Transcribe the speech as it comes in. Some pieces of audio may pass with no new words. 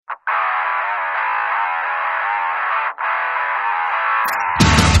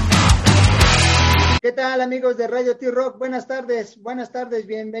¿Qué tal, amigos de Radio T-Rock? Buenas tardes,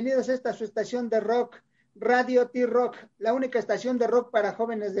 bienvenidos a esta su estación de rock, Radio T-Rock, la única estación de rock para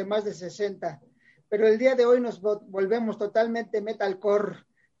jóvenes de más de 60. Pero el día de hoy nos volvemos totalmente metalcore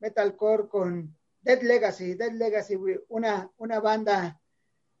con Dead Legacy, una banda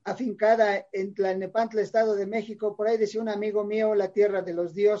afincada en Tlalnepantla, Estado de México. Por ahí decía un amigo mío, la tierra de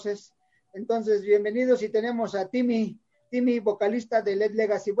los dioses. Entonces, bienvenidos, y tenemos a Timmy, vocalista de Dead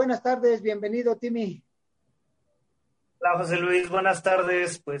Legacy. Buenas tardes, bienvenido, Timmy. Hola, José Luis, buenas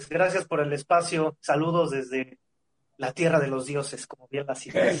tardes. Pues gracias por el espacio. Saludos desde la tierra de los dioses, como bien la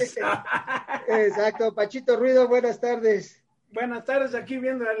citas. Exacto. Pachito Ruido, buenas tardes. Buenas tardes, aquí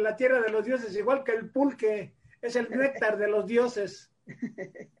viendo la tierra de los dioses, igual que el pulque, es el néctar de los dioses.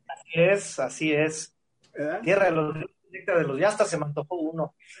 Así es. ¿Verdad? Tierra de los dioses, néctar de los dioses. Ya hasta se me antojó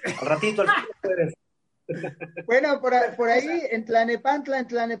uno. Al ratito, Bueno, por ahí en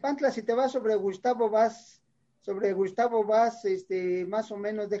Tlalnepantla, si te vas sobre Gustavo Vaz, más o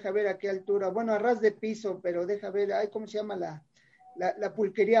menos, deja ver a qué altura, bueno, a ras de piso, pero deja ver, ¿cómo se llama la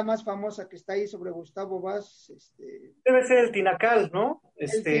pulquería más famosa que está ahí sobre Gustavo Vaz? Debe ser el Tinacal, ¿no?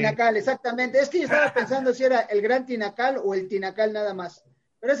 El Tinacal, exactamente. Es que yo estaba pensando si era el Gran Tinacal o el Tinacal nada más,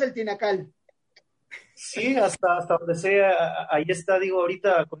 pero es el Tinacal. Sí, hasta donde sea, ahí está, digo,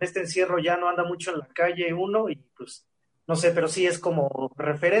 ahorita con este encierro ya no anda mucho en la calle uno, y pues, no sé, pero sí es como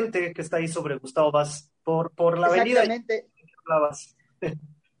referente que está ahí sobre Gustavo Vaz, por la avenida.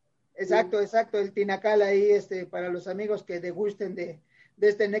 Exacto, el Tinacal ahí, para los amigos que degusten de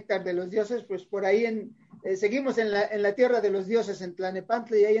este néctar de los dioses, pues por ahí seguimos en la tierra de los dioses, en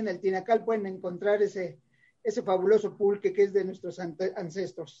Tlalnepantla, y ahí en el Tinacal pueden encontrar ese fabuloso pulque que es de nuestros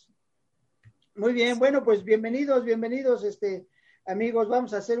ancestros. Muy bien, bueno, pues bienvenidos, amigos.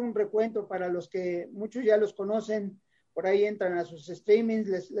 Vamos a hacer un recuento para los que muchos ya los conocen. Por ahí entran a sus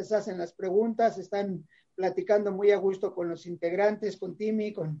streamings, les hacen las preguntas, están platicando muy a gusto con los integrantes, con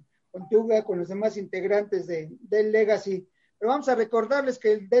Timmy, con Tuga, con los demás integrantes de Dead Legacy. Pero vamos a recordarles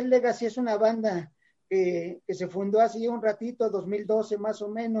que el Dead Legacy es una banda que se fundó hace un ratito, 2012 más o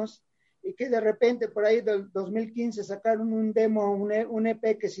menos, y que de repente por ahí del 2015 sacaron un demo, un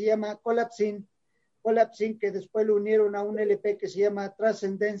EP que se llama Collapsing, que después lo unieron a un LP que se llama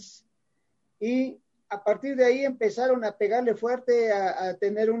Transcendence, y a partir de ahí empezaron a pegarle fuerte, a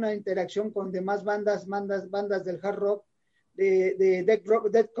tener una interacción con demás bandas del hard rock, de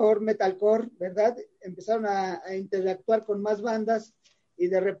deathcore, metalcore, ¿verdad? Empezaron a interactuar con más bandas, y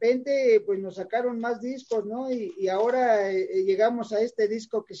de repente pues nos sacaron más discos, ¿no? Y ahora llegamos a este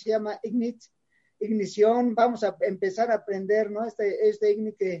disco que se llama Ignición. Vamos a empezar a aprender, ¿no? Este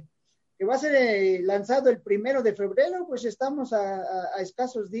Igni que va a ser lanzado el 1 de febrero, pues estamos a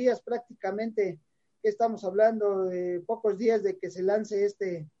escasos días prácticamente, que estamos hablando de pocos días de que se lance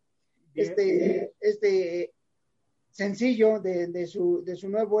este sencillo de su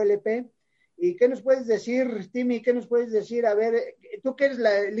nuevo LP. ¿Y qué nos puedes decir, Timmy? ¿Qué nos puedes decir? A ver, tú que eres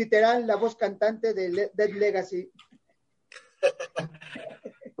literal la voz cantante de Dead Legacy.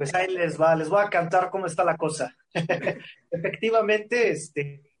 Pues ahí les voy a cantar cómo está la cosa. Efectivamente,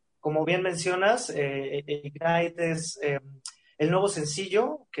 como bien mencionas, Ignite es el nuevo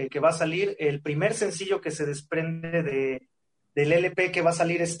sencillo que va a salir, el primer sencillo que se desprende del LP que va a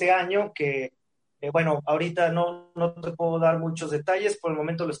salir este año, que bueno, ahorita no te puedo dar muchos detalles, por el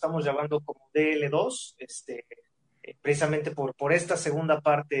momento lo estamos llamando como DL2, precisamente por esta segunda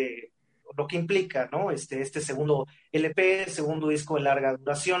parte, lo que implica, ¿no? Este segundo LP, segundo disco de larga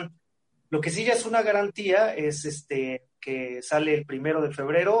duración. Lo que sí ya es una garantía es que sale el 1 de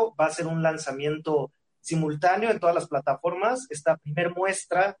febrero, va a ser un lanzamiento simultáneo en todas las plataformas. Esta primer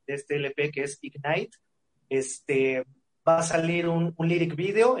muestra de este LP, que es Ignite, va a salir un lyric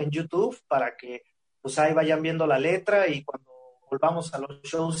video en YouTube para que pues ahí vayan viendo la letra, y cuando volvamos a los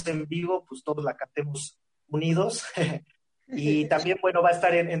shows en vivo, pues todos la cantemos unidos. Y también, bueno, va a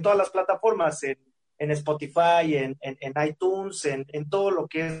estar en todas las plataformas, en Spotify, en iTunes, en todo lo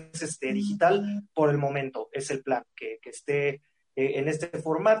que es digital por el momento. Es el plan, que esté en este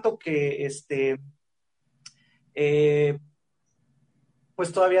formato, que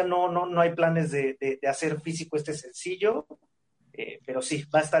pues todavía no hay planes de hacer físico este sencillo, pero sí,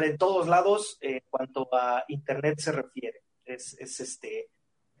 va a estar en todos lados en cuanto a internet se refiere.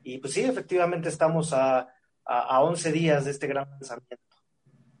 Y pues sí, efectivamente estamos a 11 días de este gran lanzamiento.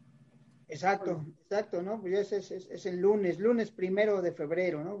 Exacto, ¿no? Pues es el lunes 1 de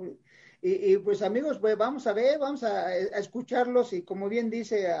febrero, ¿no? Y pues amigos, pues vamos a escucharlos, y como bien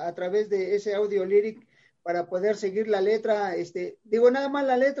dice, a través de ese audio lyric, para poder seguir la letra, digo nada más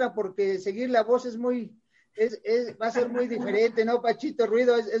la letra, porque seguir la voz es muy Va a ser muy diferente, ¿no, Pachito?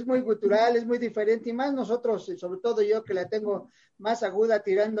 Ruido es muy gutural, es muy diferente, y más nosotros, sobre todo yo que la tengo más aguda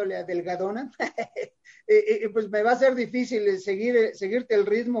tirándole a delgadona, pues me va a ser difícil seguirte el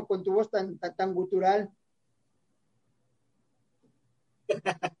ritmo con tu voz tan gutural.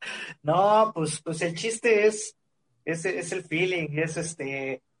 No, pues el chiste es el feeling, es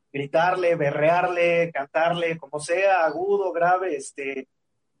gritarle, berrearle, cantarle, como sea, agudo, grave,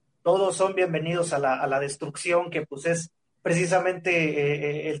 todos son bienvenidos a la destrucción, que pues es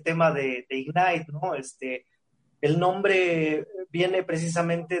precisamente el tema de Ignite, ¿no? El nombre viene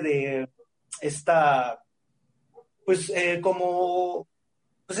precisamente de esta, pues como,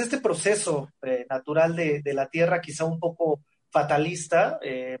 pues este proceso natural de la Tierra, quizá un poco fatalista.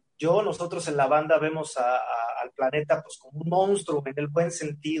 Nosotros en la banda vemos al planeta pues como un monstruo en el buen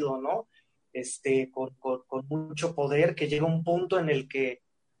sentido, ¿no? Con mucho poder, que llega un punto en el que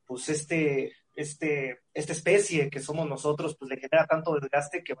pues esta especie que somos nosotros pues le genera tanto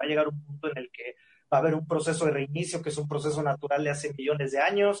desgaste que va a llegar un punto en el que va a haber un proceso de reinicio, que es un proceso natural de hace millones de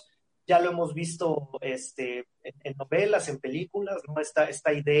años. Ya lo hemos visto en novelas, en películas, ¿no?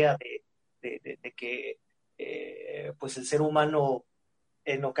 Esta idea de que pues el ser humano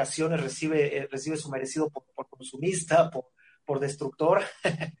en ocasiones recibe su merecido por consumista, por destructor.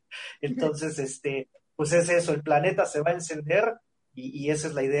 Entonces, pues es eso, el planeta se va a encender y esa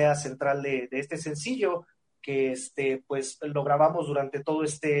es la idea central de este sencillo, que pues lo grabamos durante todo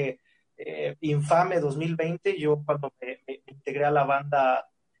infame 2020. Yo cuando me integré a la banda,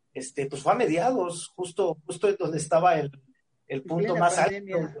 pues fue a mediados, justo donde estaba el punto más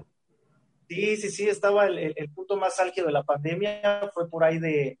alto. Sí, estaba el punto más álgido de la pandemia, fue por ahí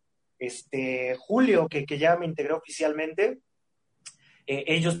de julio que ya me integré oficialmente.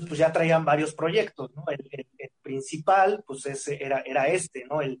 Ellos pues ya traían varios proyectos, ¿no? El principal pues era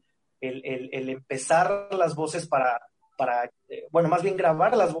 ¿no? El empezar las voces para bueno, más bien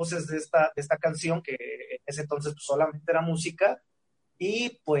grabar las voces de esta canción, que en ese entonces pues solamente era música,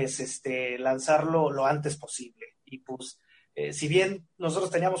 y pues lanzarlo lo antes posible. Y pues si bien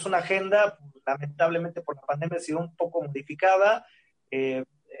nosotros teníamos una agenda, pues, lamentablemente por la pandemia ha sido un poco modificada.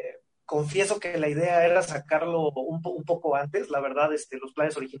 Confieso que la idea era sacarlo un poco antes. La verdad, los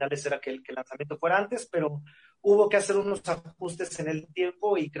planes originales era que el lanzamiento fuera antes, pero hubo que hacer unos ajustes en el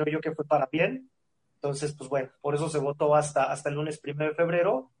tiempo y creo yo que fue para bien. Entonces, pues bueno, por eso se votó hasta el lunes 1 de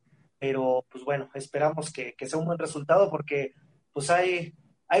febrero, pero pues bueno, esperamos que sea un buen resultado, porque pues hay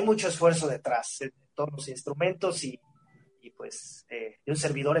mucho esfuerzo detrás de todos los instrumentos y pues de un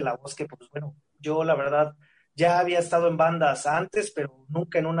servidor en la voz, que pues bueno, yo la verdad ya había estado en bandas antes, pero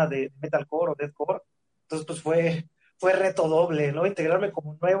nunca en una de metalcore o deathcore. Entonces pues fue reto doble, ¿no? Integrarme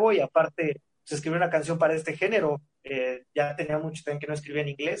como nuevo y aparte pues, escribir una canción para este género. Ya tenía mucho tiempo que no escribía en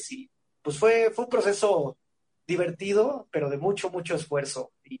inglés y pues fue un proceso divertido, pero de mucho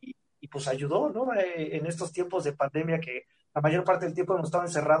esfuerzo, y pues ayudó, ¿no? En estos tiempos de pandemia, que la mayor parte del tiempo hemos estado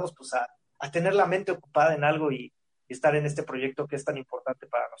encerrados, pues a tener la mente ocupada en algo y estar en este proyecto que es tan importante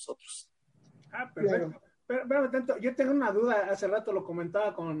para nosotros. Perfecto. Pero tanto, yo tengo una duda, hace rato lo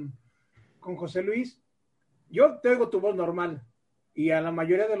comentaba con José Luis. Yo te oigo tu voz normal, y a la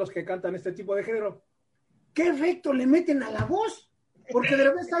mayoría de los que cantan este tipo de género, ¿qué efecto le meten a la voz? Porque de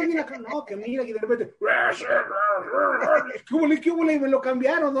repente está bien acá, no, que mira, y de repente, ¿qué hubo? Y me lo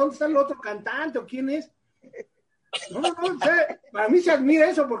cambiaron, ¿dónde está el otro cantante o quién es? No, o sea, para mí se admira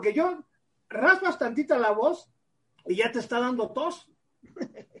eso, porque yo raspas tantita la voz y ya te está dando tos.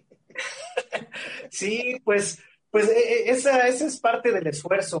 Sí, pues esa es parte del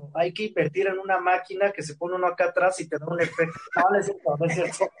esfuerzo. Hay que invertir en una máquina que se pone uno acá atrás y te da un efecto. No es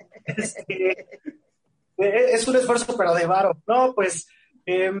cierto. Es un esfuerzo, pero de varo. No, pues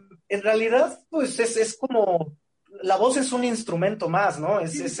en realidad, pues es como, la voz es un instrumento más, ¿no?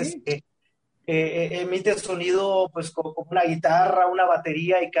 Sí. Emite sonido pues como una guitarra, una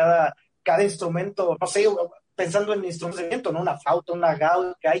batería, y cada instrumento, no sé, pensando en instrumento, ¿no? Una flauta, una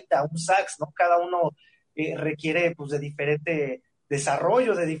gaita, un sax, ¿no? Cada uno requiere pues de diferente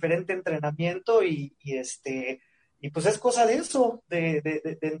desarrollo, de diferente entrenamiento, y pues es cosa de eso,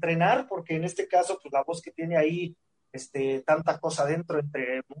 de entrenar, porque en este caso pues la voz que tiene ahí tanta cosa dentro,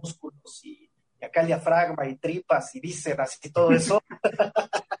 entre músculos y acá el diafragma y tripas y vísceras y todo eso.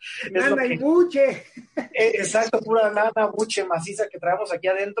 Nana y buche. Exacto, pura nana, buche maciza que traemos aquí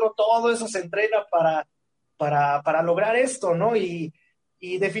adentro. Todo eso se entrena para lograr esto, ¿no? Y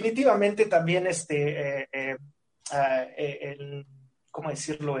definitivamente también ¿cómo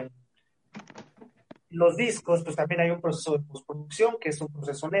decirlo? En los discos, pues también hay un proceso de postproducción que es un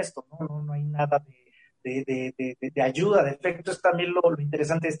proceso honesto, ¿no? No hay nada de ayuda, de efecto. Es también lo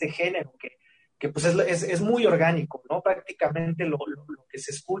interesante de este género, que pues es muy orgánico, ¿no? Prácticamente lo que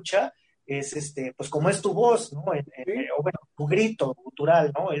se escucha es pues como es tu voz, ¿no? O bueno, tu grito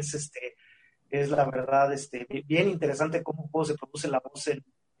gutural, ¿no? Es la verdad, bien interesante cómo se produce la voz en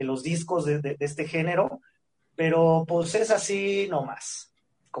los discos de este género, pero pues es así nomás.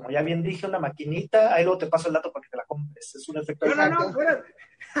 Como ya bien dije, una maquinita, ahí luego te paso el dato para que te la compres, es un efecto. No, fuera.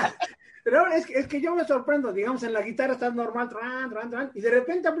 Pero es que yo me sorprendo, digamos, en la guitarra estás normal, y de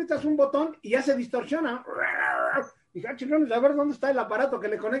repente aprietas un botón y ya se distorsiona. Y a ver dónde está el aparato que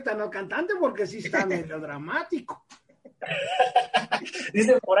le conectan al cantante, porque sí está medio dramático.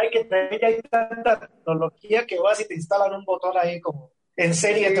 Dicen por ahí que ya hay tanta tecnología que vas y te instalan un botón ahí como en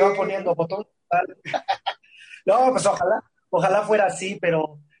serie, te van poniendo botón. No, pues ojalá fuera así,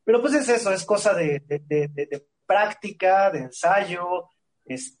 pero pues es eso, es cosa de práctica, de ensayo,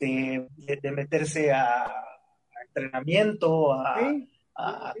 de meterse a entrenamiento,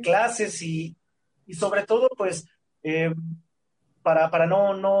 a clases y sobre todo, pues, para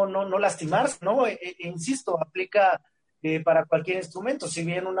no lastimarse, ¿no? Insisto, aplica para cualquier instrumento. Si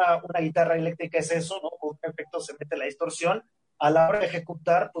bien una guitarra eléctrica es eso, ¿no? Con un efecto se mete la distorsión. A la hora de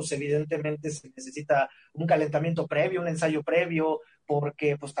ejecutar, pues evidentemente se necesita un calentamiento previo, un ensayo previo,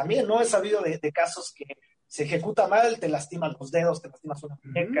 porque pues también, ¿no? He sabido de casos que se ejecuta mal, te lastimas los dedos, te lastimas una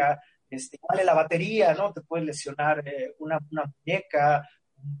muñeca, vale la batería, ¿no? Te puede lesionar una muñeca,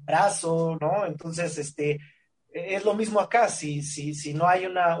 un brazo, ¿no? Entonces, es lo mismo acá, si no hay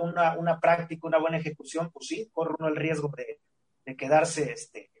una práctica, una buena ejecución, pues sí, corre uno el riesgo de quedarse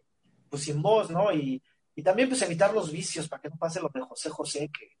pues sin voz, ¿no? Y también pues evitar los vicios para que no pase lo de José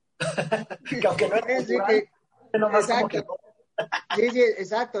José, que aunque no es cultural, nomás como que no. Sí,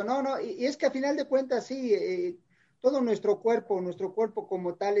 exacto, no, y es que a final de cuentas sí, todo nuestro cuerpo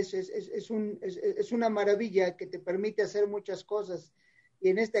como tal es una maravilla que te permite hacer muchas cosas, y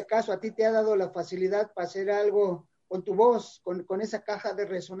en este caso a ti te ha dado la facilidad para hacer algo con tu voz, con esa caja de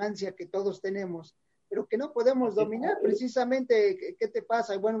resonancia que todos tenemos, pero que no podemos dominar precisamente. ¿Qué te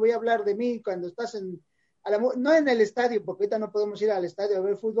pasa? Bueno, voy a hablar de mí cuando estás no en el estadio, porque ahorita no podemos ir al estadio a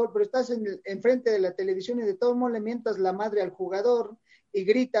ver fútbol, pero estás enfrente de la televisión y de todo modo le mientas la madre al jugador y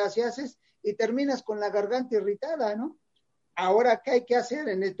gritas y haces y terminas con la garganta irritada, ¿no? Ahora, ¿qué hay que hacer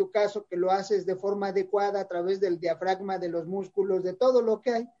en tu caso? Que lo haces de forma adecuada a través del diafragma, de los músculos, de todo lo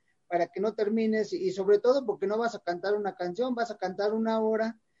que hay, para que no termines, y sobre todo porque no vas a cantar una canción, vas a cantar una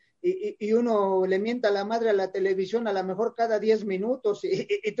hora, y uno le mienta a la madre a la televisión a lo mejor cada 10 minutos,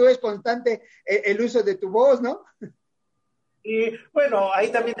 y tú es constante el uso de tu voz, ¿no? Y bueno,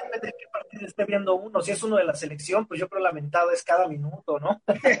 ahí también depende de qué partido esté viendo uno. Si es uno de la selección, pues yo creo lamentado es cada minuto, ¿no?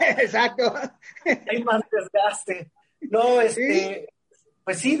 Exacto. Hay más desgaste. No, ¿Sí?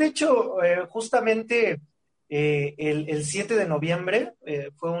 pues sí, de hecho, justamente el 7 de noviembre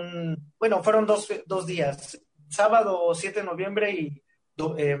fueron dos días. Sábado 7 de noviembre y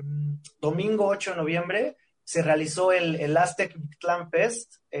domingo 8 de noviembre se realizó el Aztec Mictlán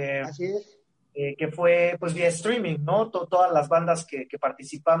Fest. Así es. Que fue pues vía streaming, ¿no? Todas las bandas que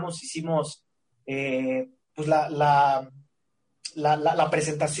participamos hicimos pues la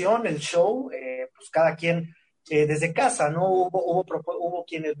presentación, el show, pues cada quien desde casa, ¿no? Hubo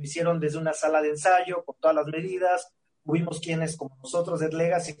quienes lo hicieron desde una sala de ensayo con todas las medidas, hubimos quienes como nosotros de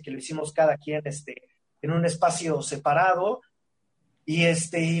Legacy que lo hicimos cada quien en un espacio separado.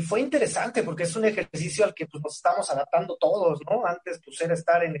 Y fue interesante porque es un ejercicio al que pues, nos estamos adaptando todos, ¿no? Antes pues era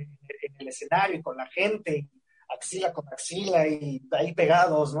estar en el escenario y con la gente, y axila con axila y ahí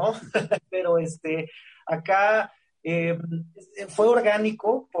pegados, ¿no? Pero acá fue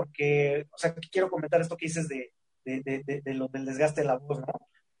orgánico porque, o sea, quiero comentar esto que dices de lo del desgaste de la voz, ¿no?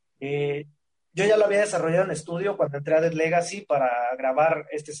 Yo ya lo había desarrollado en estudio cuando entré a Dead Legacy para grabar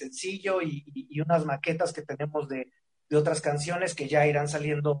este sencillo y unas maquetas que tenemos de otras canciones que ya irán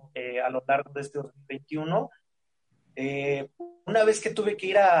saliendo a lo largo de este 2021. Una vez que tuve que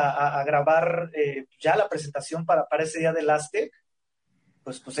ir a grabar ya la presentación para ese día del Aztec,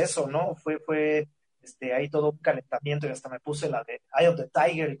 pues eso, ¿no? Fue ahí todo un calentamiento y hasta me puse la de Eye of the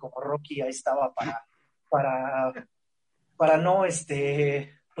Tiger y como Rocky ahí estaba para no,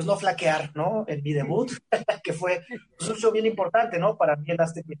 pues no flaquear, ¿no? En mi debut, que fue pues, un show bien importante, ¿no? Para mí el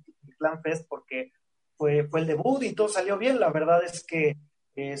Aztec Mictlán Fest porque fue el debut y todo salió bien. La verdad es que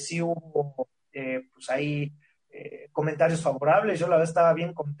sí hubo pues ahí comentarios favorables. Yo la verdad estaba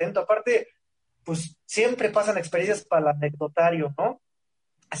bien contento. Aparte, pues siempre pasan experiencias para el anecdotario, ¿no?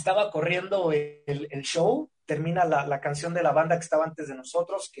 Estaba corriendo el show, termina la canción de la banda que estaba antes de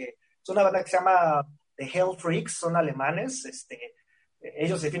nosotros, que es una banda que se llama The Hell Freaks, son alemanes.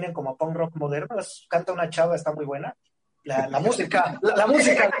 Ellos se definen como punk rock moderno. Canta una chava, está muy buena. La música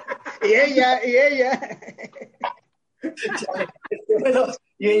Y ella. Bueno,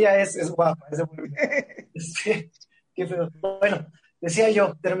 y ella es guapa, es de muy bien. Qué feo. Bueno, decía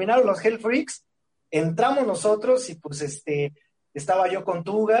yo, terminaron los Hell Freaks, entramos nosotros y pues estaba yo con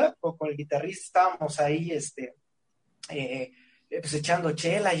Tuga, o con el guitarrista, estábamos ahí, pues echando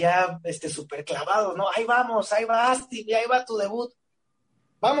chela ya, súper clavados, ¿no? Ahí vamos, ahí va Asti, y ahí va tu debut.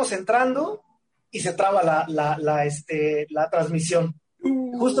 Vamos entrando y se traba la transmisión.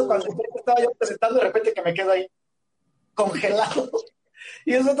 Justo cuando estaba yo presentando, de repente que me quedo ahí congelado.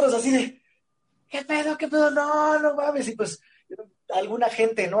 Y nosotros así de, ¿qué pedo? No mames. Y pues alguna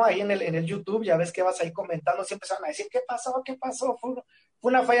gente, ¿no? Ahí en el YouTube, ya ves que vas ahí comentando, siempre empezaron a decir, ¿qué pasó? Fue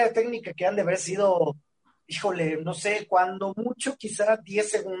una falla de técnica que han de haber sido, híjole, no sé, cuando mucho, quizá 10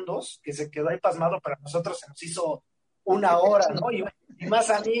 segundos, que se quedó ahí pasmado, para nosotros se nos hizo una hora, ¿no? Y más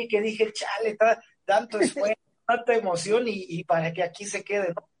a mí que dije, chale, tanto esfuerzo, tanta emoción y para que aquí se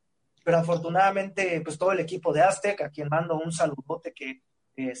quede, ¿no? Pero afortunadamente, pues todo el equipo de Aztec, a quien mando un saludote, que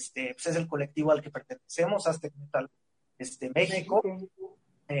pues es el colectivo al que pertenecemos, Aztec Metal México,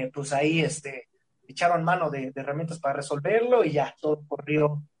 pues ahí echaron mano de herramientas para resolverlo y ya, todo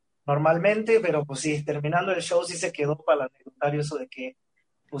corrió normalmente, pero pues sí, terminando el show sí se quedó para el anecdotario eso de que,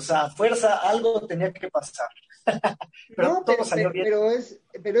 pues a fuerza algo tenía que pasar. Pero no, todo salió bien. Pero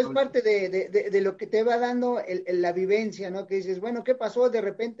es parte de lo que te va dando la vivencia, ¿no? Que dices, bueno, ¿qué pasó? De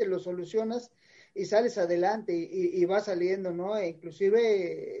repente lo solucionas y sales adelante y vas saliendo, ¿no? E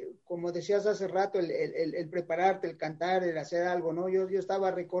inclusive, como decías hace rato, el prepararte, el cantar, el hacer algo, ¿no? Yo estaba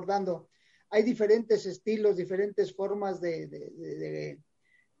recordando, hay diferentes estilos, diferentes formas de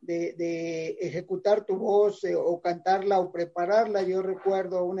ejecutar tu voz o cantarla o prepararla. Yo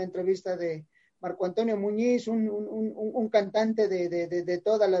recuerdo una entrevista de Marco Antonio Muñiz, un cantante de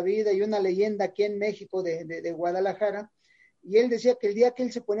toda la vida y una leyenda aquí en México de Guadalajara, y él decía que el día que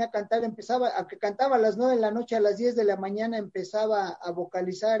él se ponía a cantar, aunque cantaba a las 9 de la noche, a las 10 de la mañana empezaba a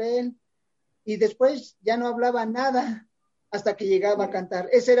vocalizar él, y después ya no hablaba nada hasta que llegaba a cantar.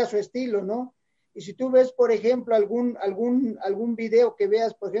 Ese era su estilo, ¿no? Y si tú ves, por ejemplo, algún video que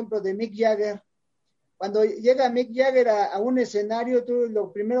veas, por ejemplo, de Mick Jagger, cuando llega Mick Jagger a un escenario, tú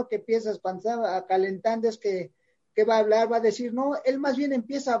lo primero que piensas cuando está calentando es que va a hablar, va a decir, no, él más bien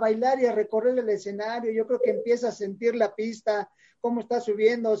empieza a bailar y a recorrer el escenario. Yo creo que empieza a sentir la pista, cómo está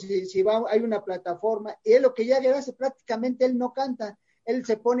subiendo, si hay una plataforma. Y él lo que Jagger hace, prácticamente él no canta, él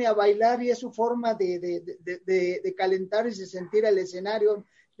se pone a bailar y es su forma de calentar y de sentir el escenario.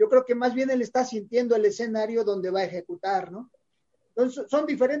 Yo creo que más bien él está sintiendo el escenario donde va a ejecutar, ¿no? Entonces, son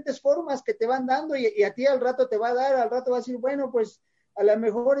diferentes formas que te van dando y a ti al rato te va a dar, al rato va a decir, bueno, pues a lo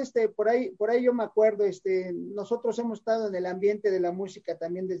mejor por ahí yo me acuerdo, nosotros hemos estado en el ambiente de la música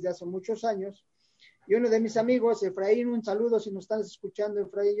también desde hace muchos años, y uno de mis amigos, Efraín, un saludo si nos estás escuchando,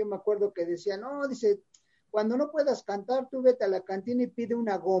 Efraín, yo me acuerdo que decía, no, dice, cuando no puedas cantar, tú vete a la cantina y pide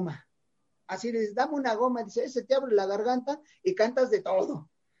una goma. Así dices, dame una goma, dice, ese te abre la garganta y cantas de todo.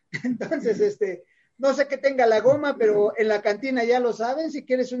 Entonces, no sé qué tenga la goma, pero en la cantina ya lo saben. Si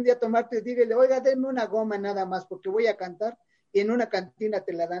quieres un día tomarte, dígale, oiga, denme una goma nada más, porque voy a cantar, y en una cantina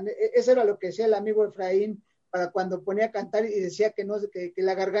te la dan. Eso era lo que decía el amigo Efraín para cuando ponía a cantar y decía que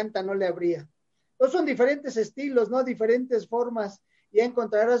la garganta no le abría. Entonces son diferentes estilos, ¿no? Diferentes formas. Ya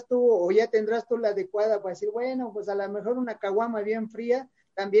encontrarás tú, o ya tendrás tú la adecuada para decir, bueno, pues a lo mejor una caguama bien fría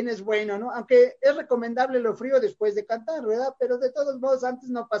también es bueno, ¿no? Aunque es recomendable lo frío después de cantar, ¿verdad? Pero de todos modos, antes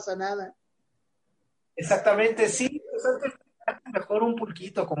no pasa nada. Exactamente, sí, pues antes mejor un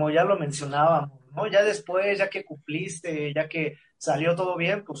pulquito, como ya lo mencionábamos, ¿no? Ya después, ya que cumpliste, ya que salió todo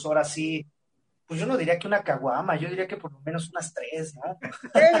bien, pues ahora sí, pues yo no diría que una caguama, yo diría que por lo menos unas 3, ¿no?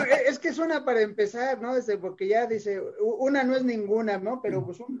 Bueno, es que es una para empezar, ¿no? Porque ya dice, una no es ninguna, ¿no? Pero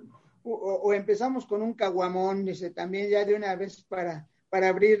pues o empezamos con un caguamón, dice, también ya de una vez para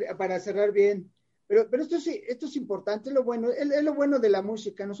abrir, para cerrar bien. Pero esto es importante, es lo bueno de la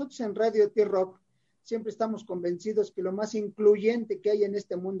música. Nosotros en Radio T-Rock siempre estamos convencidos que lo más incluyente que hay en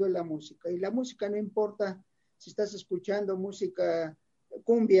este mundo es la música. Y la música no importa si estás escuchando música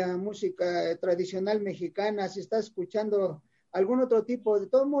cumbia, música tradicional mexicana, si estás escuchando algún otro tipo, de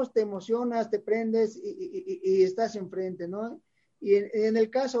todos modos te emocionas, te prendes y estás enfrente, ¿no? Y en el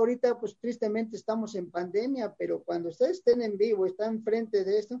caso ahorita, pues tristemente estamos en pandemia, pero cuando ustedes estén en vivo, están enfrente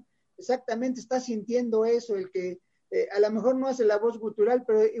de esto, exactamente está sintiendo eso, el que a lo mejor no hace la voz gutural,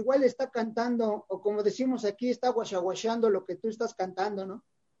 pero igual está cantando, o como decimos aquí, está guachaguachando lo que tú estás cantando, ¿no?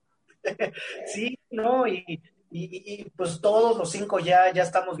 Sí, no, y pues todos los 5 ya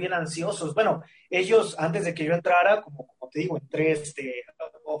estamos bien ansiosos. Bueno, ellos, antes de que yo entrara, como te digo, entré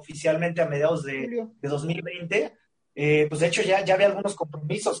oficialmente a mediados de 2020, Pues de hecho ya había algunos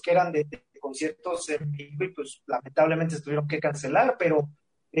compromisos que eran de conciertos en vivo y pues lamentablemente se tuvieron que cancelar, pero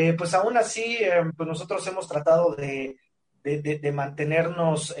pues aún así pues nosotros hemos tratado de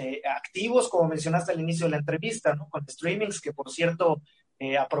mantenernos activos, como mencionaste al inicio de la entrevista, ¿no? Con streamings, que por cierto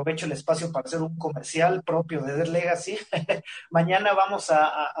aprovecho el espacio para hacer un comercial propio de Dead Legacy. Mañana vamos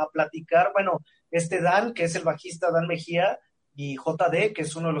a platicar, bueno, Dan, que es el bajista, Dan Mejía, y JD, que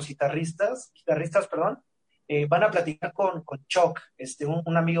es uno de los guitarristas, perdón, van a platicar con Chuck,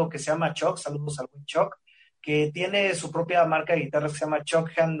 un amigo que se llama Chuck, saludos al buen Chuck, que tiene su propia marca de guitarras que se llama Chuck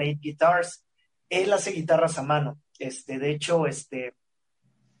Handmade Guitars. Él hace guitarras a mano. De hecho,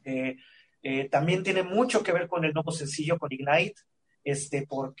 también tiene mucho que ver con el nuevo sencillo, con Ignite,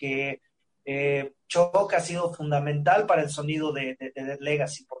 porque Chuck ha sido fundamental para el sonido de Dead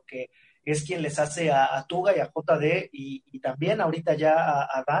Legacy, porque es quien les hace a Tuga y a JD y también ahorita ya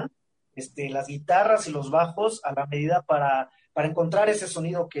a Dan, las guitarras y los bajos a la medida para encontrar ese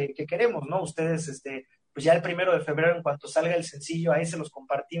sonido que queremos, ¿no? Ustedes, pues ya el 1 de febrero, en cuanto salga el sencillo, ahí se los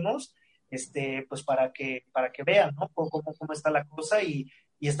compartimos, pues para que vean, ¿no? Cómo está la cosa y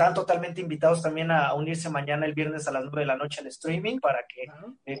están totalmente invitados también a unirse mañana el viernes a las 9 de la noche en streaming para que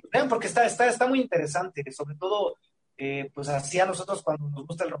vean, porque está muy interesante, sobre todo, pues así a nosotros cuando nos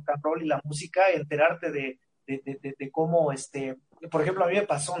gusta el rock and roll y la música, enterarte de cómo, por ejemplo, a mí me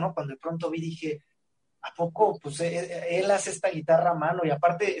pasó, ¿no? Cuando de pronto dije, ¿a poco? Pues él hace esta guitarra a mano y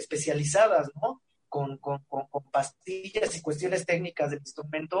aparte especializadas, ¿no? Con pastillas y cuestiones técnicas del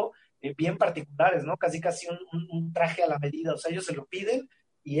instrumento bien particulares, ¿no? Casi un traje a la medida, o sea, ellos se lo piden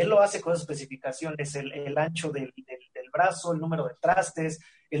y él lo hace con especificaciones, el ancho del brazo, el número de trastes,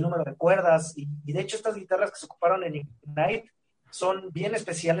 el número de cuerdas, y de hecho estas guitarras que se ocuparon en Ignite son bien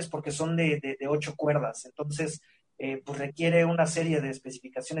especiales porque son de 8 cuerdas, entonces pues requiere una serie de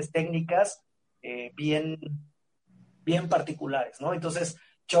especificaciones técnicas bien particulares, ¿no? Entonces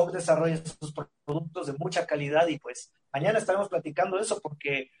Chuck desarrolla sus productos de mucha calidad y pues mañana estaremos platicando eso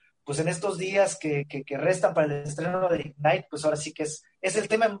porque pues en estos días que restan para el estreno de Ignite, pues ahora sí que es el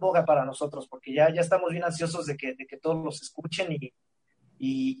tema en boga para nosotros, porque ya estamos bien ansiosos de que todos los escuchen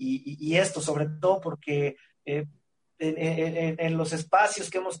y esto, sobre todo porque en los espacios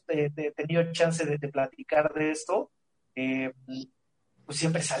que hemos tenido chance de platicar de esto, pues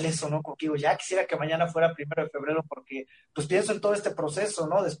siempre sale eso, ¿no? Como digo, ya quisiera que mañana fuera 1 de febrero porque pues pienso en todo este proceso,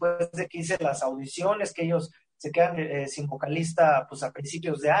 ¿no? Después de que hice las audiciones, que ellos se quedan sin vocalista pues a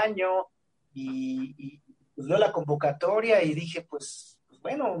principios de año y pues veo la convocatoria y dije, pues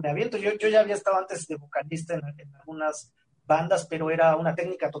bueno, me aviento. Yo ya había estado antes de vocalista en algunas bandas, pero era una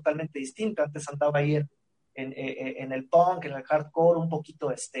técnica totalmente distinta. Antes andaba ahí en el punk, en el hardcore, un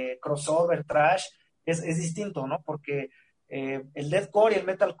poquito crossover, thrash. Es distinto, ¿no? Porque el deathcore y el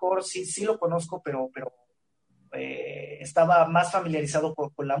metalcore sí lo conozco, pero estaba más familiarizado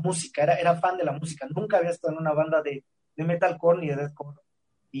con la música, era fan de la música, nunca había estado en una banda de metalcore ni de deathcore.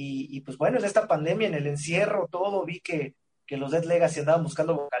 Y pues bueno, en esta pandemia, en el encierro, todo, vi que los Dead Legacy andaban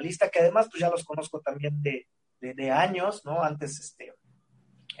buscando vocalista, que además pues ya los conozco también de años, ¿no? Antes,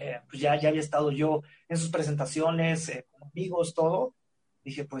 pues ya había estado yo en sus presentaciones, con amigos, todo.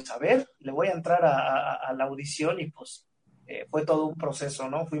 Dije, pues a ver, le voy a entrar a la audición y pues fue todo un proceso,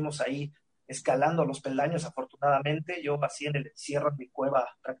 ¿no? Fuimos ahí escalando los peldaños, afortunadamente, yo así en el encierro en mi cueva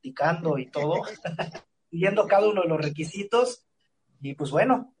practicando y todo, siguiendo cada uno de los requisitos, y pues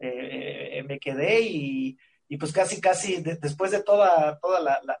bueno, me quedé y pues casi después de toda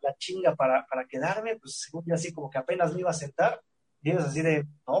la chinga para quedarme, pues según yo así como que apenas me iba a sentar, y es así de,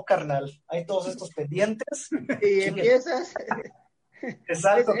 no, carnal, hay todos estos pendientes. Y empiezas.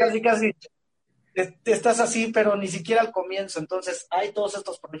 Exacto, casi estás así, pero ni siquiera al comienzo, entonces hay todos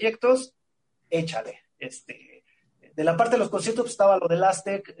estos proyectos, échale. De la parte de los conciertos pues, estaba lo del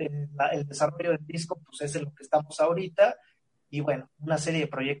Aztec, el desarrollo del disco, pues es en lo que estamos ahorita, y bueno, una serie de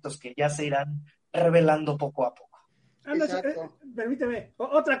proyectos que ya se irán revelando poco a poco. Permíteme,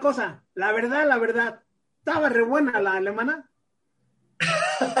 otra cosa, la verdad, ¿estaba re buena la alemana?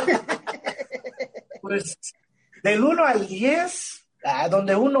 Pues del 1 al 10,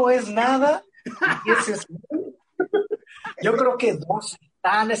 donde 1 es nada, y 10 es... Yo creo que 12.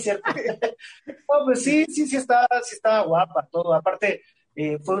 No es cierto. No, pues sí está guapa todo. Aparte,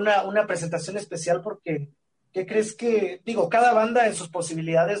 fue una presentación especial porque, ¿qué crees que? Digo, cada banda en sus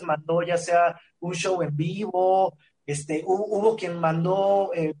posibilidades mandó ya sea un show en vivo, hubo quien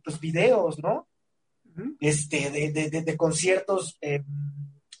mandó pues videos, ¿no? Uh-huh. De conciertos,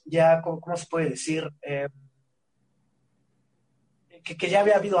 ya, ¿cómo se puede decir? Que ya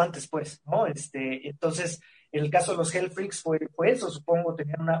había habido antes, pues, ¿no? Entonces, en el caso de los Hell Freaks fue eso, supongo,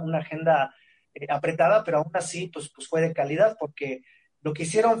 tenían una agenda apretada, pero aún así, pues fue de calidad, porque lo que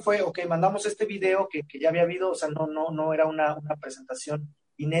hicieron fue, ok, mandamos este video que ya había habido, o sea, no era una presentación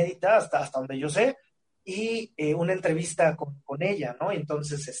inédita hasta donde yo sé, y una entrevista con ella, ¿no?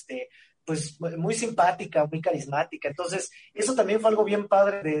 Entonces, pues muy simpática, muy carismática. Entonces, eso también fue algo bien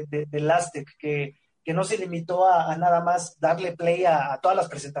padre de Aztec, que no se limitó a nada más darle play a todas las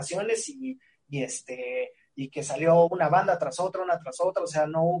presentaciones y que salió una banda tras otra, una tras otra, o sea,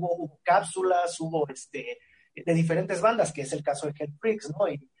 no hubo cápsulas, hubo de diferentes bandas, que es el caso de Hell Freaks, ¿no?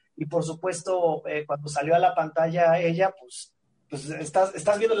 Y por supuesto, cuando salió a la pantalla ella, pues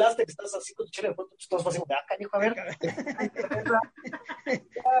estás viendo el Aztec, estás así con tu chile de foto, pues todos fue así, canijo, a ver.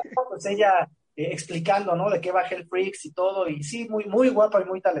 Pues ella explicando, ¿no? De qué va Hell Freaks y todo, y sí, muy, muy guapa y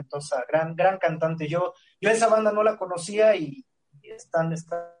muy talentosa, gran cantante. Yo esa banda no la conocía y están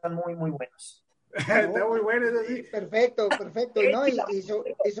muy, muy buenos. Está muy bueno, eso sí. Perfecto, ¿no? Y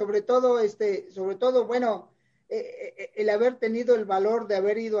sobre todo, bueno, el haber tenido el valor de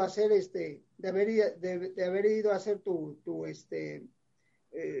haber ido a hacer de haber ido a hacer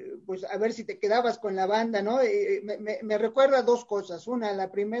pues a ver si te quedabas con la banda, ¿no? Me recuerda dos cosas. Una, la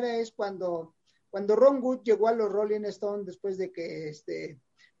primera es cuando Ron Wood llegó a los Rolling Stones después de que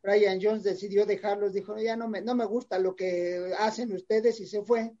Brian Jones decidió dejarlos, dijo, ya no me gusta lo que hacen ustedes, y se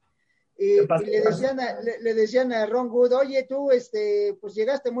fue. Y le decían a Ron Wood, oye, tú, pues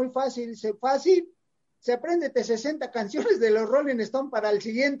llegaste muy fácil, se apréndete 60 canciones de los Rolling Stones para el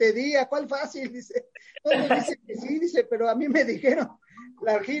siguiente día, ¿cuál fácil? Dice, dice que sí, dice, pero a mí me dijeron,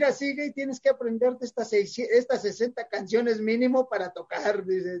 la gira sigue y tienes que aprenderte estas 60 canciones mínimo para tocar,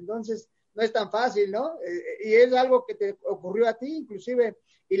 dice, entonces no es tan fácil, ¿no? Y es algo que te ocurrió a ti, inclusive,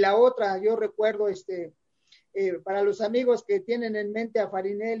 y la otra, yo recuerdo, para los amigos que tienen en mente a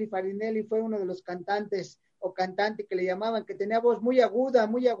Farinelli fue uno de los cantantes o cantante que le llamaban, que tenía voz muy aguda,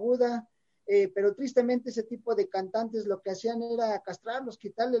 pero tristemente ese tipo de cantantes lo que hacían era castrarlos,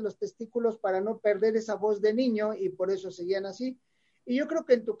 quitarles los testículos para no perder esa voz de niño, y por eso seguían así. Y yo creo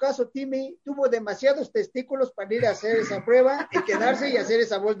que en tu caso, Timmy, tuvo demasiados testículos para ir a hacer esa prueba y quedarse y hacer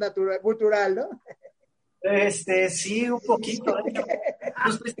esa voz gutural, ¿no? Sí, un poquito.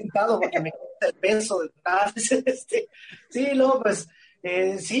 Yo estoy sentado porque me quita el peso detrás. Sí, no, pues,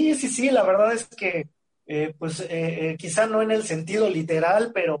 sí, la verdad es que, quizá no en el sentido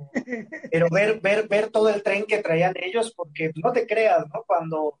literal, pero ver todo el tren que traían ellos, porque no te creas, ¿no?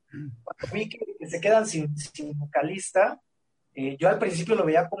 Cuando vi que se quedan sin vocalista, yo al principio lo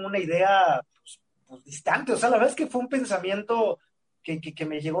veía como una idea, pues, distante. O sea, la verdad es que fue un pensamiento que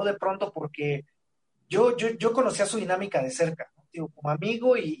me llegó de pronto, porque yo conocía su dinámica de cerca, ¿no? Digo, como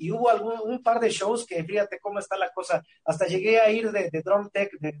amigo, y hubo un par de shows que, fíjate cómo está la cosa, hasta llegué a ir de drum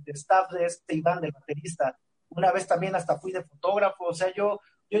tech, de staff de Iván, del baterista, una vez también hasta fui de fotógrafo. O sea, yo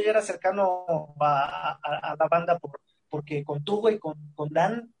ya era cercano a la banda porque con Tugo y con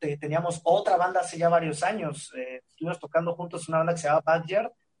Dan teníamos otra banda hace ya varios años. Estuvimos tocando juntos una banda que se llama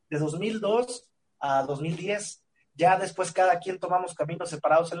Backyard, de 2002 a 2010. Ya después cada quien tomamos caminos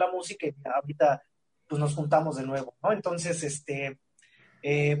separados en la música, y ahorita pues nos juntamos de nuevo, ¿no? Entonces,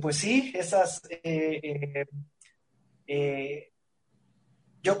 pues sí,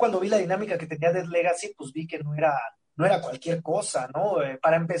 yo cuando vi la dinámica que tenía Dead Legacy, pues vi que no era cualquier cosa, ¿no?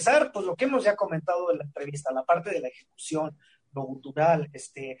 Para empezar, pues lo que hemos ya comentado en la entrevista, la parte de la ejecución, lo gutural,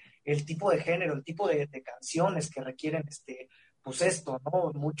 el tipo de género, el tipo de canciones que requieren, pues esto,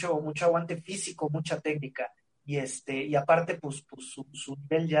 ¿no? Mucho aguante físico, mucha técnica, y aparte, pues su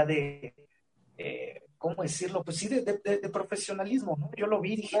nivel ya de ¿cómo decirlo? Pues sí, de profesionalismo, ¿no? Yo lo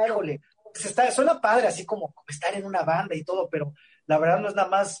vi y dije, Claro. híjole, pues suena padre así como estar en una banda y todo, pero la verdad no es nada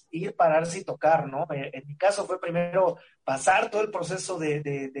más ir, pararse y tocar, ¿no? En mi caso fue primero pasar todo el proceso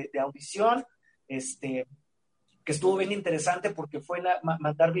de audición, que estuvo bien interesante, porque fue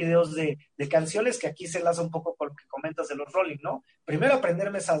mandar videos de canciones, que aquí se enlaza un poco con lo que comentas de los Rolling, ¿no? Primero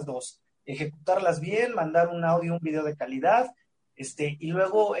aprenderme esas dos, ejecutarlas bien, mandar un audio, un video de calidad, y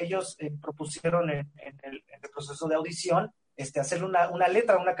luego ellos propusieron en el proceso de audición hacer una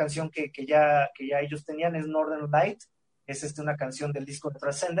letra, una canción que ya ellos tenían, es Northern Light, es una canción del disco de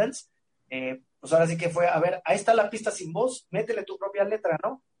Transcendence. Pues ahora sí que fue, a ver, ahí está la pista sin voz, métele tu propia letra,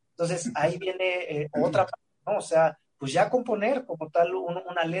 ¿no? Entonces ahí viene otra parte, ¿no? O sea, pues ya componer como tal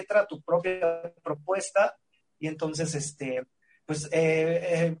una letra, tu propia propuesta, y entonces pues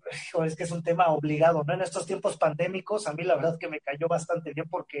es que es un tema obligado, ¿no? En estos tiempos pandémicos, a mí la verdad que me cayó bastante bien,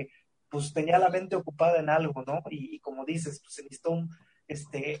 porque pues tenía la mente ocupada en algo, ¿no? Y como dices, pues se necesitó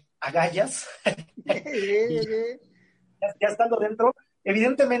agallas. Ya estando dentro,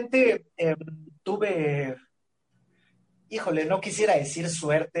 evidentemente tuve, híjole, no quisiera decir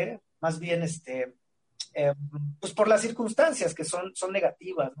suerte, más bien, pues por las circunstancias que son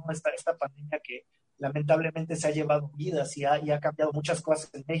negativas, ¿no? Esta pandemia que lamentablemente se ha llevado vidas y ha cambiado muchas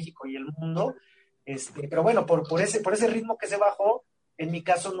cosas en México y el mundo, pero bueno, por ese ritmo que se bajó, en mi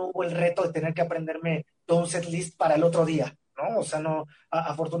caso no hubo el reto de tener que aprenderme todo un set list para el otro día, ¿no? O sea, no,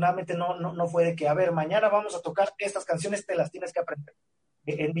 afortunadamente no fue de que, a ver, mañana vamos a tocar estas canciones, te las tienes que aprender.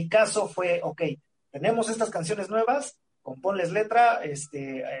 En mi caso fue, ok, tenemos estas canciones nuevas, componles letra,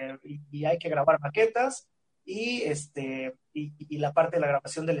 y hay que grabar maquetas, y la parte de la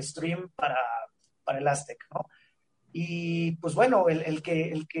grabación del stream para el Aztec, ¿no? Y pues bueno, el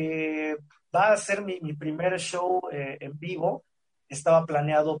que va a ser mi primer show en vivo, estaba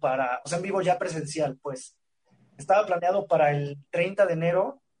planeado o sea, en vivo ya presencial, pues, estaba planeado para el 30 de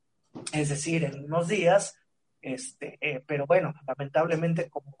enero, es decir, en unos días, pero bueno, lamentablemente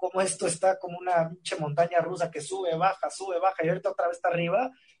como esto está como una pinche montaña rusa que sube, baja, y ahorita otra vez está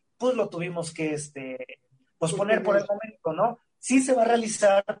arriba, pues lo tuvimos que posponer por el momento, ¿no? Sí se va a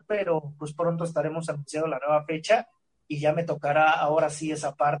realizar, pero pues pronto estaremos anunciando la nueva fecha y ya me tocará ahora sí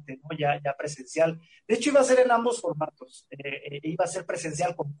esa parte, ¿no? Ya presencial. De hecho, iba a ser en ambos formatos. Iba a ser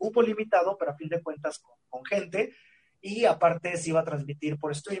presencial con cupo limitado, pero a fin de cuentas con gente, y aparte se iba a transmitir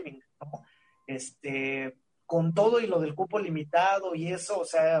por streaming, ¿no? Con todo y lo del cupo limitado y eso, o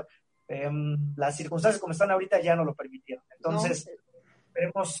sea, las circunstancias como están ahorita ya no lo permitieron. Entonces,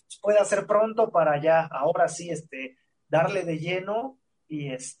 esperemos pueda ser pronto para ya, ahora sí, darle de lleno. Y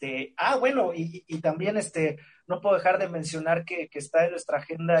bueno, y también no puedo dejar de mencionar que está en nuestra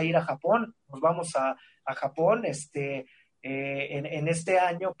agenda ir a Japón. Nos vamos a Japón en este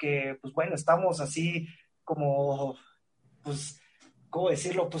año, que pues bueno, estamos así como, pues, ¿cómo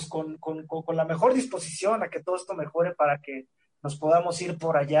decirlo? Pues con la mejor disposición a que todo esto mejore para que nos podamos ir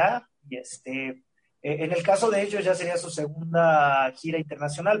por allá. Y en el caso de ellos ya sería su segunda gira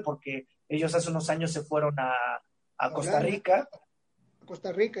internacional, porque ellos hace unos años se fueron a Costa Rica.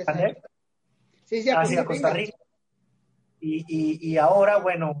 Costa Rica, sí, a Costa Rica. Y ahora,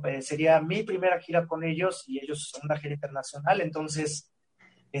 bueno, sería mi primera gira con ellos y ellos su segunda gira internacional. Entonces,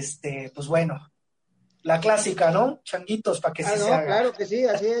 pues bueno, la clásica, ¿no? Changuitos, para que sí se haga. Claro que sí,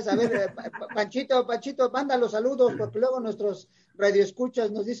 así es. A ver, Panchito, manda los saludos, porque luego nuestros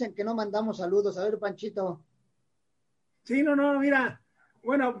radioescuchas nos dicen que no mandamos saludos. A ver, Panchito. Sí, no, mira.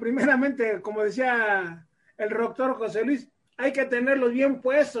 Bueno, primeramente, como decía el doctor José Luis, hay que tenerlos bien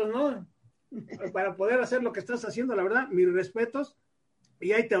puestos, ¿no? Para poder hacer lo que estás haciendo, la verdad, mis respetos.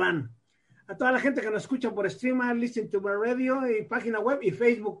 Y ahí te van. A toda la gente que nos escucha por stream, Listen to My Radio, y página web y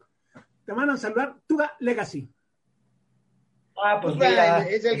Facebook. Te mandan saludar Tuga Legacy. Pues mira.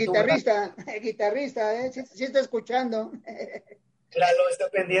 Es el guitarrista, sí está escuchando. Claro, está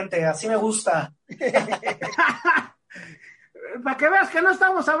pendiente, así me gusta. Para que veas que no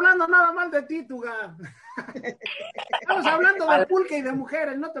estamos hablando nada mal de ti, Tuga. Estamos hablando de pulque y de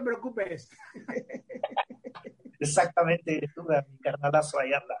mujeres, no te preocupes. Exactamente, Tuga, mi carnalazo,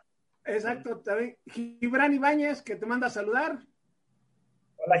 ahí anda. Exacto, también Gibran Ibáñez, que te manda a saludar.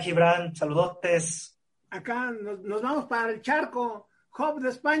 Hola, Gibran, saludotes. Acá nos vamos para el charco. Job de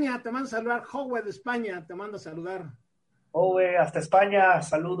España, te manda a saludar. Job de España, te manda a saludar. Hasta España,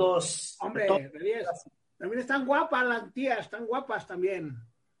 saludos. Hombre, de 10. También están guapas las tías, están guapas también.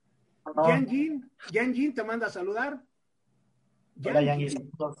 Yan Jin te manda a saludar. Hola, Yan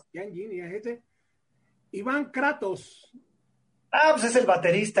Jin, y a gente. Iván Kratos. Pues es el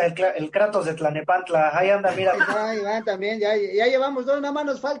baterista, el Kratos de Tlanepantla. Ahí anda, mira. Iván también, ya llevamos dos, nada más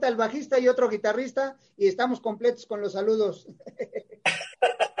nos falta el bajista y otro guitarrista, y estamos completos con los saludos.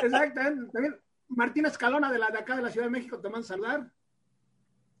 Exacto, también Martín Escalona de acá de la Ciudad de México te manda a saludar.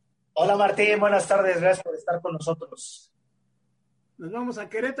 Hola Martín, buenas tardes, gracias por estar con nosotros. Nos vamos a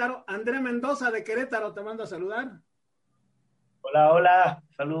Querétaro. André Mendoza de Querétaro te manda a saludar. Hola,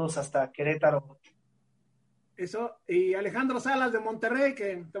 saludos hasta Querétaro. Eso, y Alejandro Salas de Monterrey,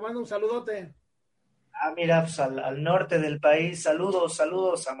 que te manda un saludote. Mira, pues al norte del país, saludos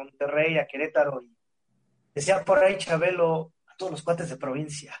a Monterrey, a Querétaro, y decía por ahí Chabelo, a todos los cuates de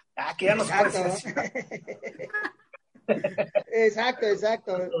provincia. Que ya no se puede decir.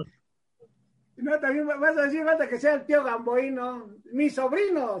 Exacto. No, también vas a decir, falta que sea el tío Gamboíno. Mis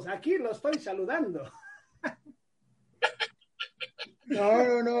sobrinos, aquí los estoy saludando.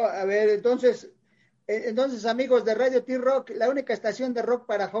 No, a ver, entonces, amigos de Radio T-Rock, la única estación de rock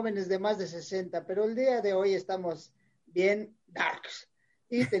para jóvenes de más de 60, pero el día de hoy estamos bien darks,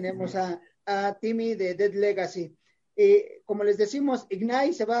 y tenemos a Timmy de Dead Legacy. Como les decimos,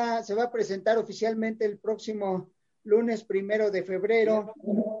 Ignite se va a presentar oficialmente el próximo lunes 1 de febrero,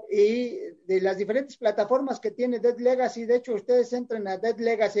 y de las diferentes plataformas que tiene Dead Legacy. De hecho, ustedes entren a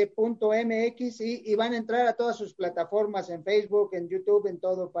deadlegacy.mx y van a entrar a todas sus plataformas, en Facebook, en YouTube, en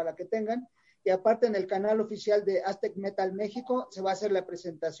todo, para que tengan. Y aparte, en el canal oficial de Aztec Metal México se va a hacer la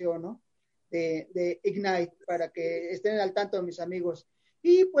presentación, ¿no?, de Ignite, para que estén al tanto, mis amigos.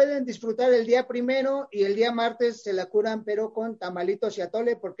 Y pueden disfrutar el día 1 y el día martes se la curan, pero con tamalitos y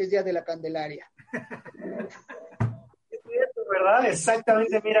atole, porque es día de la Candelaria. ¿Verdad?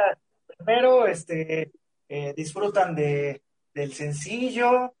 Exactamente, mira, primero disfrutan del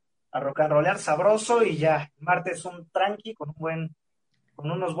sencillo, a rock and rollear sabroso, y ya, martes un tranqui con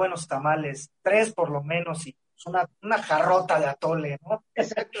unos buenos tamales, 3 por lo menos, y una jarrota de atole, ¿no?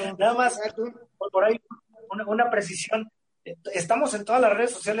 Exacto. Nada más, Exacto. por ahí, una precisión. Estamos en todas las redes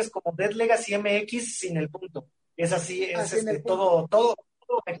sociales como Dead Legacy MX sin el punto. Es así, es todo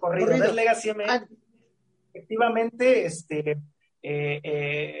recorrido. Dead Legacy MX. Efectivamente,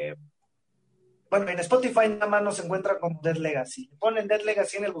 bueno, en Spotify nada más nos encuentran como Dead Legacy. Ponen Dead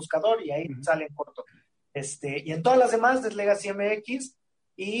Legacy en el buscador y ahí sale en corto. Y en todas las demás, Dead Legacy MX,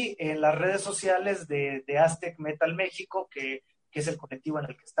 y en las redes sociales de Aztec Metal México, que es el colectivo en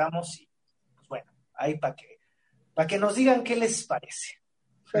el que estamos. Y pues bueno, ahí para que nos digan qué les parece.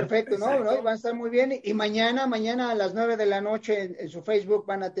 Perfecto, ¿no? Van a estar muy bien. Y mañana a las 9 de la noche en su Facebook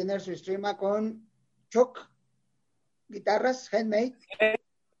van a tener su stream con Choc, guitarras handmade.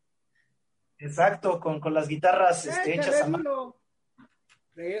 Exacto, con las guitarras hechas a mano.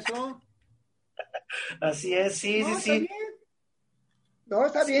 ¿De eso? Así es, sí. No,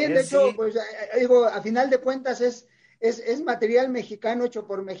 está bien, de hecho, pues digo, a final de cuentas es material mexicano hecho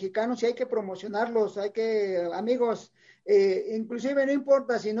por mexicanos y hay que promocionarlos, amigos, inclusive no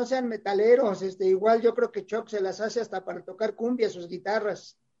importa si no sean metaleros, igual yo creo que Choc se las hace hasta para tocar cumbia sus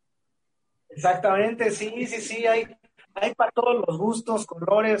guitarras. Exactamente, sí, hay para todos los gustos,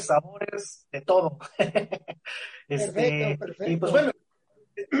 colores, sabores, de todo. Perfecto. Y pues bueno,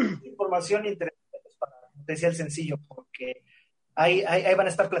 información interesante para, como te decía, el sencillo, porque ahí van a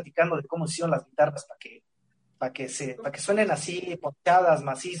estar platicando de cómo hicieron las guitarras para que suenen así, ponchadas,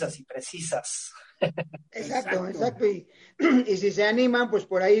 macizas y precisas. Exacto. Y si se animan, pues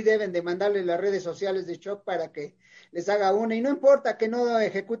por ahí deben de mandarle las redes sociales de Choc para que les haga una. Y no importa que no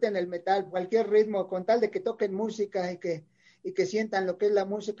ejecuten el metal, cualquier ritmo, con tal de que toquen música y que sientan lo que es la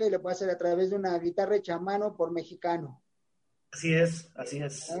música, y lo puede hacer a través de una guitarra hecha a mano por mexicano. Así es.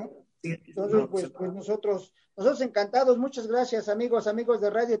 ¿No? Entonces, pues nosotros encantados. Muchas gracias, amigos de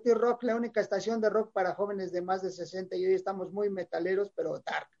Radio T-Rock, la única estación de rock para jóvenes de más de 60, y hoy estamos muy metaleros, pero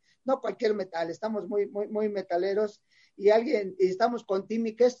dark. No cualquier metal, estamos muy, muy, muy metaleros, y estamos con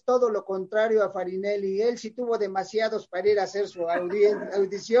Timmy, que es todo lo contrario a Farinelli. Él sí tuvo demasiados para ir a hacer su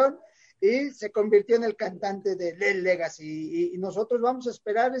audición, y se convirtió en el cantante de Dead Legacy, y nosotros vamos a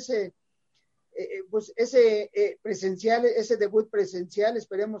esperar ese presencial, ese debut presencial,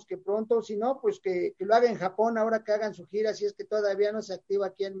 esperemos que pronto, si no, pues que lo haga en Japón, ahora que hagan su gira, si es que todavía no se activa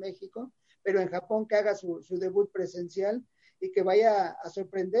aquí en México, pero en Japón que haga su debut presencial, y que vaya a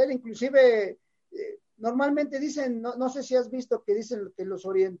sorprender. Inclusive normalmente dicen, no sé si has visto que dicen que los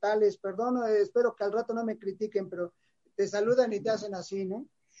orientales, perdón, espero que al rato no me critiquen, pero te saludan y te hacen así, ¿no?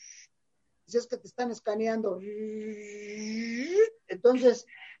 Si es que te están escaneando. Entonces,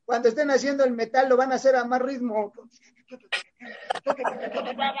 cuando estén haciendo el metal, lo van a hacer a más ritmo.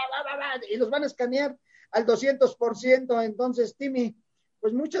 Y los van a escanear al 200%. Entonces, Timmy,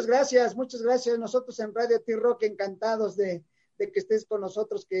 pues muchas gracias. Nosotros en Radio T-Rock encantados de que estés con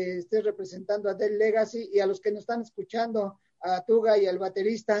nosotros, que estés representando a Dead Legacy, y a los que nos están escuchando, a Tuga y al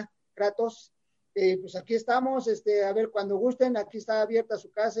baterista Kratos. Pues aquí estamos, a ver, cuando gusten, aquí está abierta su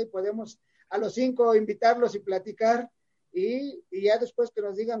casa y podemos a los 5 invitarlos y platicar, y ya después que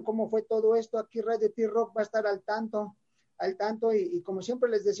nos digan cómo fue todo esto. Aquí Radio T-Rock va a estar al tanto, y como siempre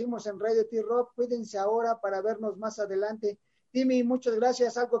les decimos en Radio T-Rock, cuídense ahora para vernos más adelante. Timmy, muchas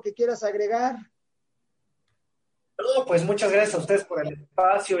gracias. ¿Algo que quieras agregar? No, pues muchas gracias a ustedes por el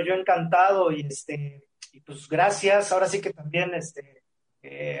espacio, yo encantado, y pues gracias. Ahora sí que también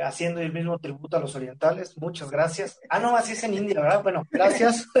haciendo el mismo tributo a los orientales, muchas gracias. No, así es en India, ¿verdad? Bueno,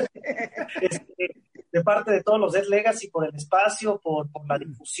 gracias de parte de todos los Dead Legacy por el espacio, por la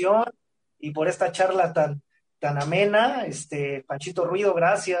difusión y por esta charla tan amena. Panchito Ruido,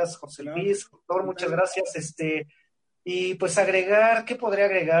 gracias. José Luis, doctor, muchas gracias. Y pues agregar, ¿qué podría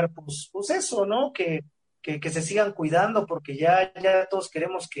agregar? Pues eso, ¿no? Que se sigan cuidando, porque ya todos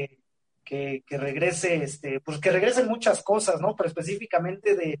queremos que regrese, pues que regresen muchas cosas, ¿no? Pero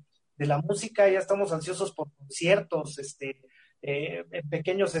específicamente de la música, ya estamos ansiosos por conciertos, en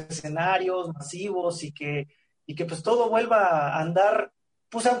pequeños escenarios masivos, y y que pues todo vuelva a andar,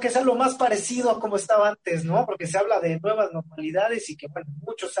 pues aunque sea lo más parecido a como estaba antes, ¿no? Porque se habla de nuevas normalidades y que, bueno,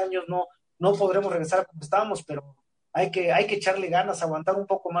 muchos años no podremos regresar a como estábamos, pero hay que echarle ganas, aguantar un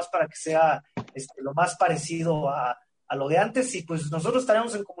poco más para que sea lo más parecido a lo de antes, y pues nosotros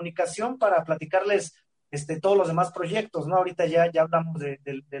estaremos en comunicación para platicarles todos los demás proyectos, ¿no? Ahorita ya hablamos de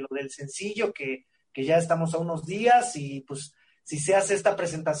lo del sencillo, que ya estamos a unos días, y pues si se hace esta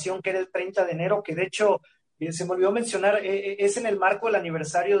presentación que era el 30 de enero, que de hecho se me olvidó mencionar, es en el marco del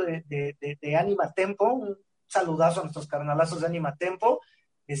aniversario de Anima Tempo. Un saludazo a nuestros carnalazos de Anima Tempo,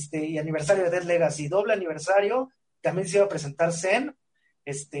 y aniversario de Dead Legacy, doble aniversario. También se iba a presentar Zen,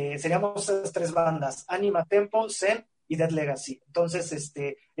 seríamos esas 3 bandas, Anima Tempo, Zen y Dead Legacy. Entonces,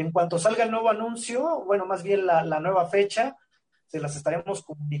 en cuanto salga el nuevo anuncio, bueno, más bien la nueva fecha, se las estaremos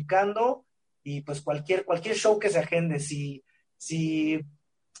comunicando, y pues cualquier show que se agende, si sigue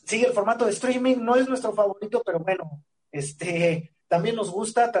el formato de streaming, no es nuestro favorito, pero bueno, también nos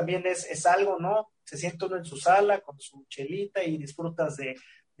gusta, también es algo, ¿no? Se siente uno en su sala con su chelita y disfrutas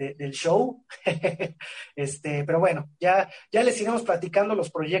del show. Pero bueno, ya les iremos platicando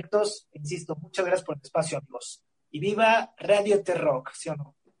los proyectos. Insisto, muchas gracias por el espacio, amigos. Y viva Radio T-Rock, ¿sí o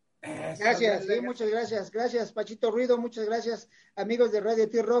no? Gracias, sí, muchas gracias. Gracias, Pachito Ruido, muchas gracias, amigos de Radio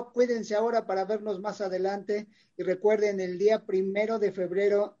T-Rock. Cuídense ahora para vernos más adelante, y recuerden, el día 1 de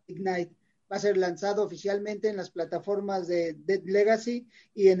febrero, Ignite va a ser lanzado oficialmente en las plataformas de Dead Legacy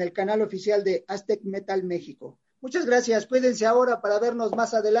y en el canal oficial de Aztec Metal México. Muchas gracias, cuídense ahora para vernos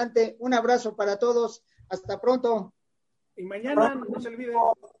más adelante. Un abrazo para todos, hasta pronto. Y mañana no se olviden.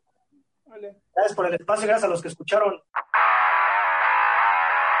 Vale. Gracias por el espacio, gracias a los que escucharon